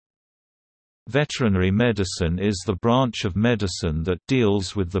Veterinary medicine is the branch of medicine that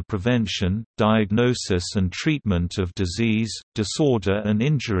deals with the prevention, diagnosis and treatment of disease, disorder and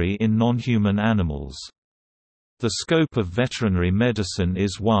injury in non-human animals. The scope of veterinary medicine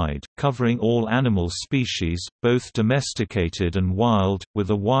is wide, covering all animal species, both domesticated and wild, with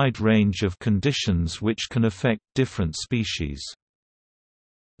a wide range of conditions which can affect different species.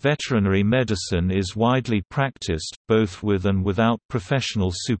 Veterinary medicine is widely practiced, both with and without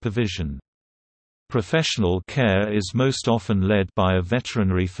professional supervision. Professional care is most often led by a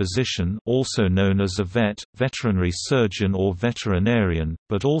veterinary physician, also known as a vet, veterinary surgeon or veterinarian,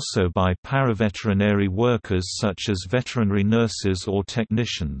 but also by paraveterinary workers such as veterinary nurses or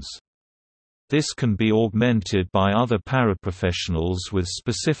technicians. This can be augmented by other paraprofessionals with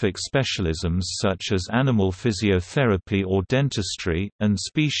specific specialisms such as animal physiotherapy or dentistry, and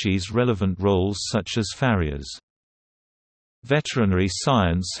species-relevant roles such as farriers. Veterinary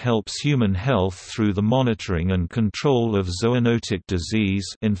science helps human health through the monitoring and control of zoonotic disease,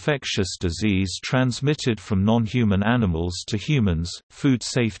 infectious disease transmitted from non-human animals to humans, food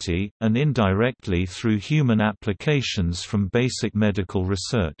safety, and indirectly through human applications from basic medical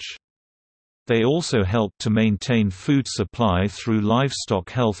research. They also help to maintain food supply through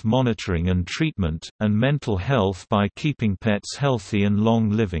livestock health monitoring and treatment, and mental health by keeping pets healthy and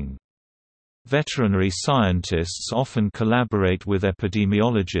long-living. Veterinary scientists often collaborate with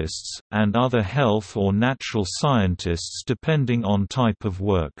epidemiologists, and other health or natural scientists depending on type of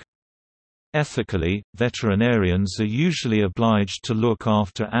work. Ethically, veterinarians are usually obliged to look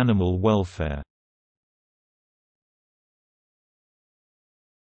after animal welfare.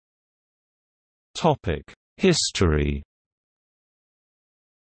 History.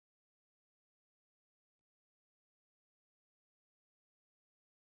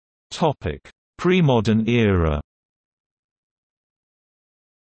 Premodern era.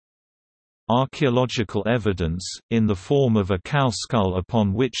 Archaeological evidence, in the form of a cow skull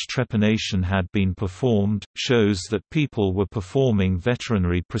upon which trepanation had been performed, shows that people were performing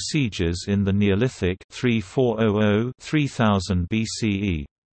veterinary procedures in the Neolithic 3400–3000 BCE.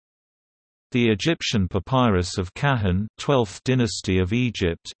 The Egyptian papyrus of Kahan, 12th dynasty of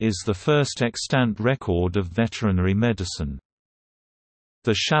Egypt, is the first extant record of veterinary medicine.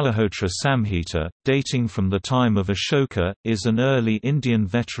 The Shalahotra Samhita, dating from the time of Ashoka, is an early Indian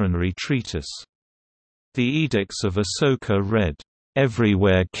veterinary treatise. The edicts of Asoka read,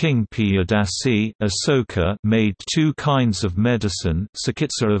 "Everywhere King Piyadasi Asoka made two kinds of medicine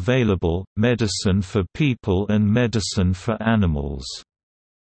Sakitsa available, medicine for people and medicine for animals.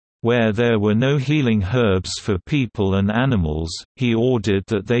 Where there were no healing herbs for people and animals, he ordered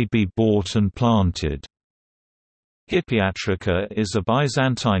that they be bought and planted." Hippiatrica is a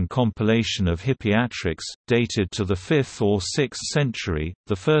Byzantine compilation of hippiatrics, dated to the 5th or 6th century,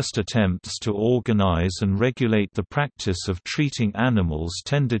 the first attempts to organize and regulate the practice of treating animals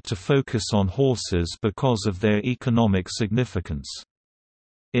tended to focus on horses because of their economic significance.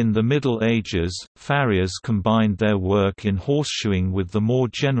 In the Middle Ages, farriers combined their work in horseshoeing with the more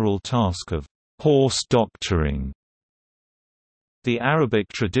general task of horse doctoring. The Arabic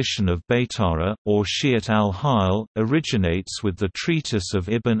tradition of Baytara, or Shiat al-Hayl, originates with the treatise of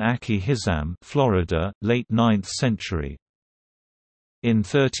Ibn Aki Hizam, Florida, late 9th century. In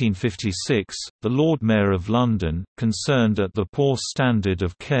 1356, the Lord Mayor of London, concerned at the poor standard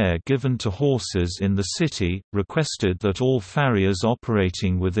of care given to horses in the city, requested that all farriers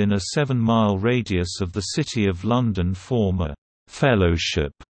operating within a 7-mile radius of the City of London form a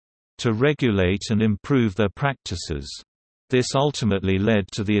 «fellowship» to regulate and improve their practices. This ultimately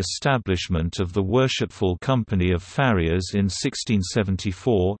led to the establishment of the Worshipful Company of Farriers in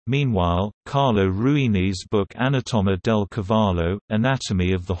 1674. Meanwhile, Carlo Ruini's book Anatoma del Cavallo,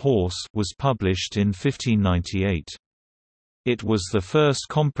 Anatomy of the Horse, was published in 1598. It was the first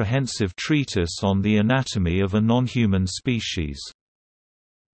comprehensive treatise on the anatomy of a non-human species.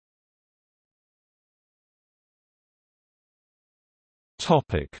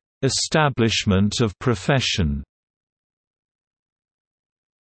 Topic: Establishment of profession.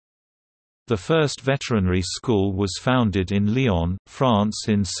 The first veterinary school was founded in Lyon, France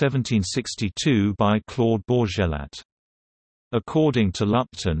in 1762 by Claude Bourgelat. According to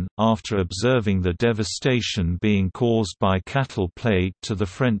Lupton, after observing the devastation being caused by cattle plague to the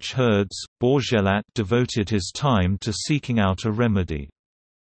French herds, Bourgelat devoted his time to seeking out a remedy.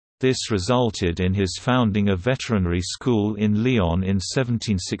 This resulted in his founding a veterinary school in Lyon in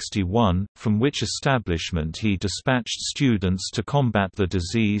 1761, from which establishment he dispatched students to combat the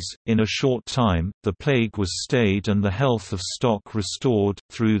disease. In a short time, the plague was stayed and the health of stock restored,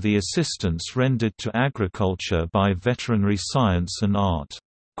 through the assistance rendered to agriculture by veterinary science and art.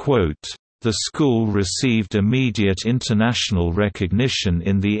 The school received immediate international recognition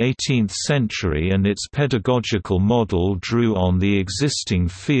in the 18th century, and its pedagogical model drew on the existing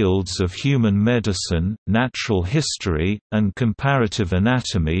fields of human medicine, natural history, and comparative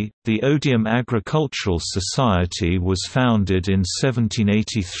anatomy. The Odium Agricultural Society was founded in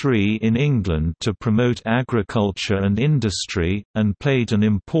 1783 in England to promote agriculture and industry, and played an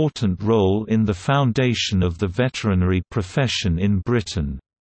important role in the foundation of the veterinary profession in Britain.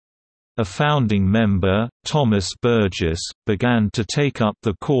 A founding member, Thomas Burgess, began to take up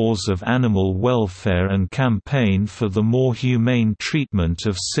the cause of animal welfare and campaign for the more humane treatment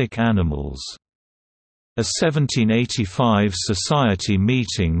of sick animals. A 1785 society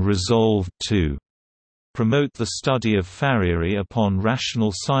meeting resolved to promote the study of farriery upon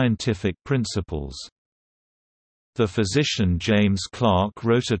rational scientific principles. The physician James Clark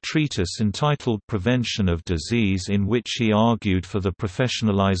wrote a treatise entitled Prevention of Disease, in which he argued for the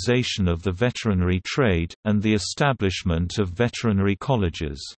professionalization of the veterinary trade, and the establishment of veterinary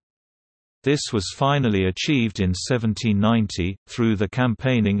colleges. This was finally achieved in 1790, through the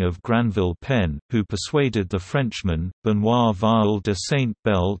campaigning of Granville Penn, who persuaded the Frenchman, Benoît Vial de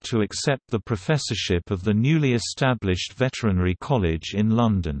Saint-Bel, to accept the professorship of the newly established Veterinary College in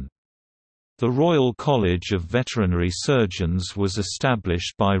London. The Royal College of Veterinary Surgeons was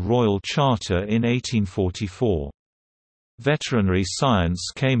established by Royal Charter in 1844. Veterinary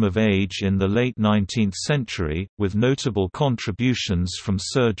science came of age in the late 19th century, with notable contributions from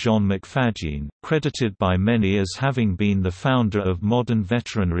Sir John Macfadyen, credited by many as having been the founder of modern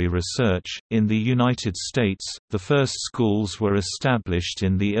veterinary research. In the United States, the first schools were established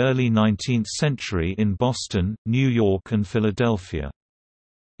in the early 19th century in Boston, New York, and Philadelphia.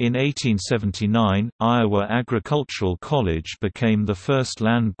 In 1879, Iowa Agricultural College became the first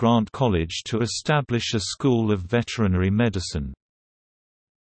land-grant college to establish a school of veterinary medicine.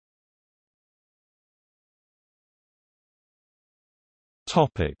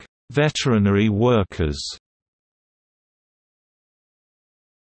 Veterinary workers.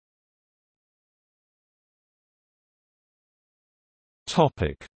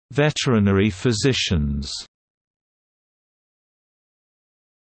 Veterinary physicians.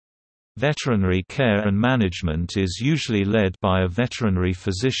 Veterinary care and management is usually led by a veterinary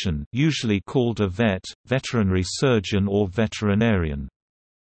physician, usually called a vet, veterinary surgeon or veterinarian.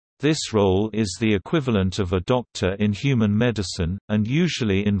 This role is the equivalent of a doctor in human medicine, and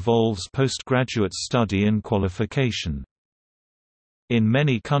usually involves postgraduate study and qualification. In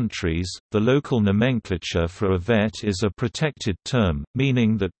many countries, the local nomenclature for a vet is a protected term,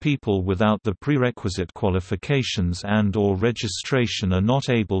 meaning that people without the prerequisite qualifications and/or registration are not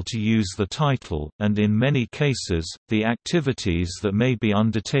able to use the title, and in many cases, the activities that may be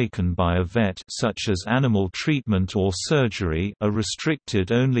undertaken by a vet, such as animal treatment or surgery, are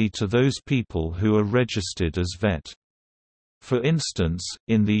restricted only to those people who are registered as vet. For instance,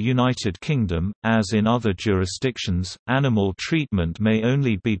 in the United Kingdom, as in other jurisdictions, animal treatment may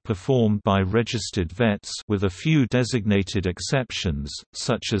only be performed by registered vets, with a few designated exceptions,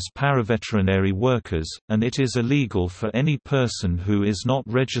 such as paraveterinary workers, and it is illegal for any person who is not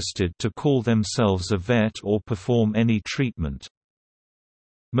registered to call themselves a vet or perform any treatment.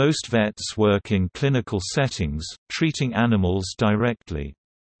 Most vets work in clinical settings, treating animals directly.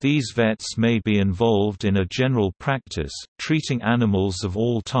 These vets may be involved in a general practice, treating animals of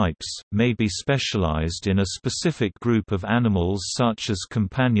all types, may be specialized in a specific group of animals such as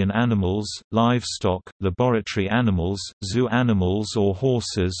companion animals, livestock, laboratory animals, zoo animals or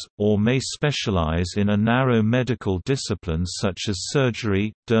horses, or may specialize in a narrow medical discipline such as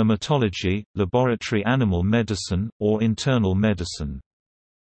surgery, dermatology, laboratory animal medicine, or internal medicine.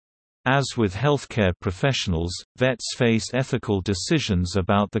 As with healthcare professionals, vets face ethical decisions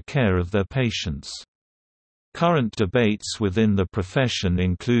about the care of their patients. Current debates within the profession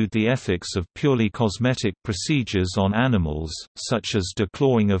include the ethics of purely cosmetic procedures on animals, such as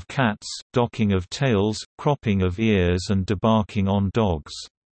declawing of cats, docking of tails, cropping of ears and debarking on dogs.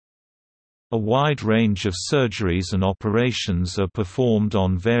 A wide range of surgeries and operations are performed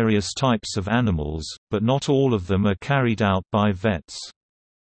on various types of animals, but not all of them are carried out by vets.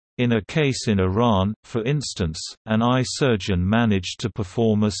 In a case in Iran, for instance, an eye surgeon managed to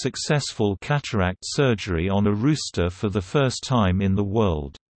perform a successful cataract surgery on a rooster for the first time in the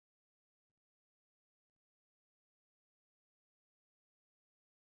world.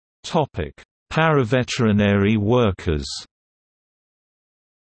 Paraveterinary workers.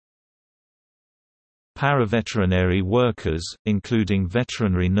 Paraveterinary workers, including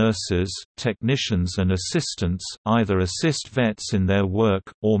veterinary nurses, technicians and assistants, either assist vets in their work,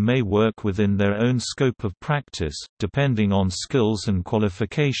 or may work within their own scope of practice, depending on skills and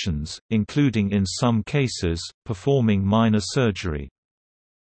qualifications, including in some cases, performing minor surgery.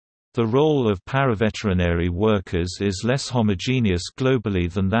 The role of paraveterinary workers is less homogeneous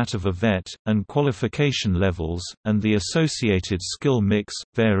globally than that of a vet, and qualification levels, and the associated skill mix,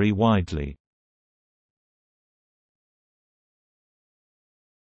 vary widely.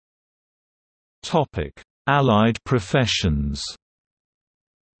 Allied professions.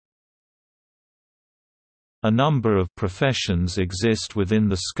 A number of professions exist within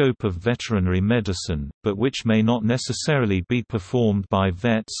the scope of veterinary medicine, but which may not necessarily be performed by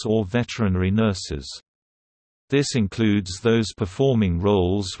vets or veterinary nurses. This includes those performing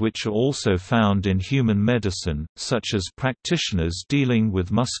roles which are also found in human medicine, such as practitioners dealing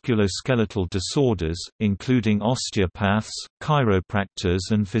with musculoskeletal disorders, including osteopaths, chiropractors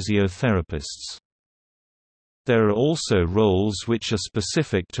and physiotherapists. There are also roles which are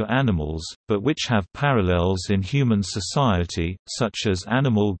specific to animals, but which have parallels in human society, such as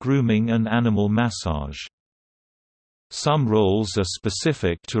animal grooming and animal massage. Some roles are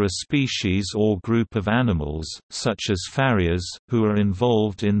specific to a species or group of animals, such as farriers, who are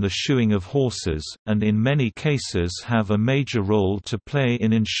involved in the shoeing of horses, and in many cases have a major role to play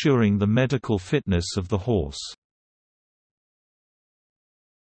in ensuring the medical fitness of the horse.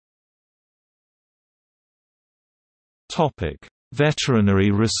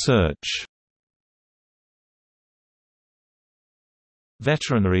 Veterinary research.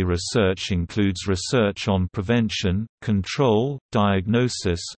 Veterinary research includes research on prevention, control,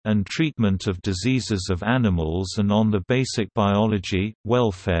 diagnosis, and treatment of diseases of animals and on the basic biology,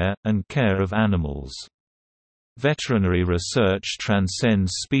 welfare, and care of animals. Veterinary research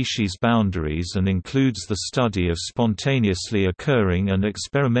transcends species boundaries and includes the study of spontaneously occurring and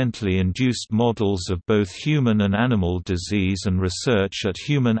experimentally induced models of both human and animal disease and research at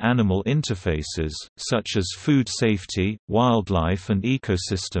human-animal interfaces, such as food safety, wildlife and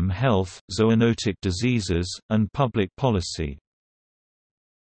ecosystem health, zoonotic diseases, and public policy.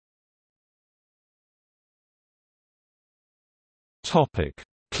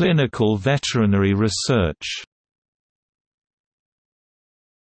 Clinical veterinary research.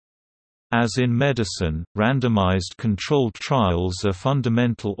 As in medicine, randomized controlled trials are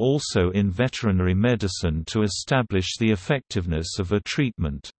fundamental also in veterinary medicine to establish the effectiveness of a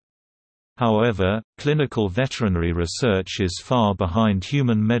treatment. However, clinical veterinary research is far behind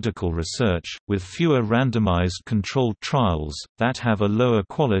human medical research, with fewer randomized controlled trials, that have a lower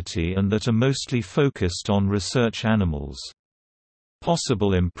quality and that are mostly focused on research animals.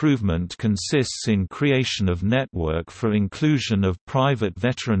 Possible improvement consists in creation of network for inclusion of private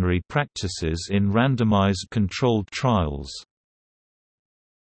veterinary practices in randomized controlled trials.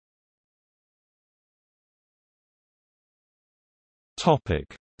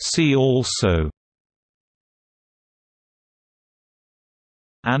 See also: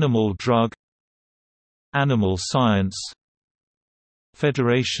 Animal drug, Animal science,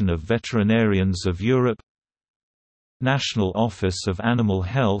 Federation of Veterinarians of Europe, National Office of Animal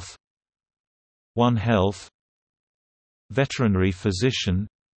Health, One Health, Veterinary physician,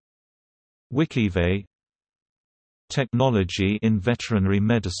 Wikive, Technology in veterinary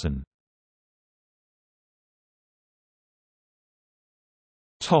medicine.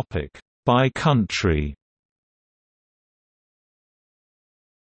 By country.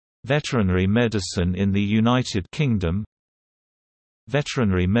 Veterinary medicine in the United Kingdom,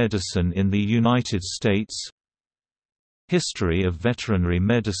 Veterinary medicine in the United States, History of veterinary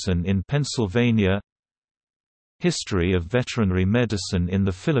medicine in Pennsylvania, History of veterinary medicine in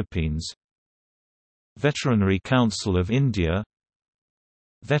the Philippines, Veterinary Council of India,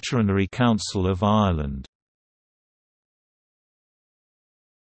 Veterinary Council of Ireland.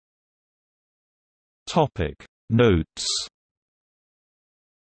 Notes.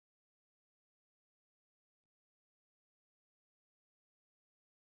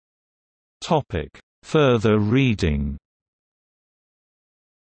 Further reading.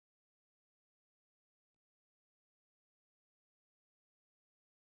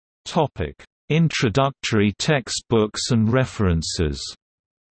 Introductory textbooks and references.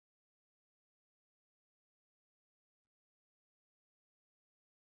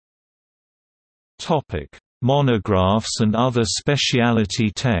 Monographs and other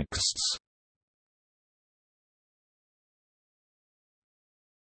speciality texts.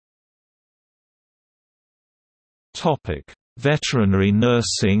 Veterinary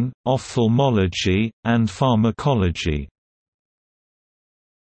nursing, ophthalmology, and pharmacology.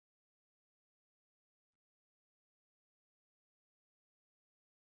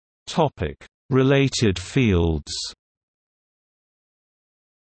 Related fields.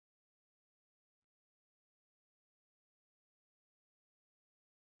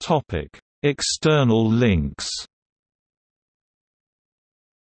 External links.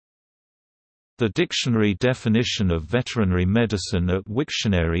 The dictionary definition of veterinary medicine at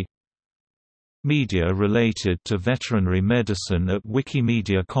Wiktionary. Media related to veterinary medicine at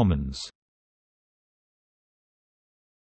Wikimedia Commons.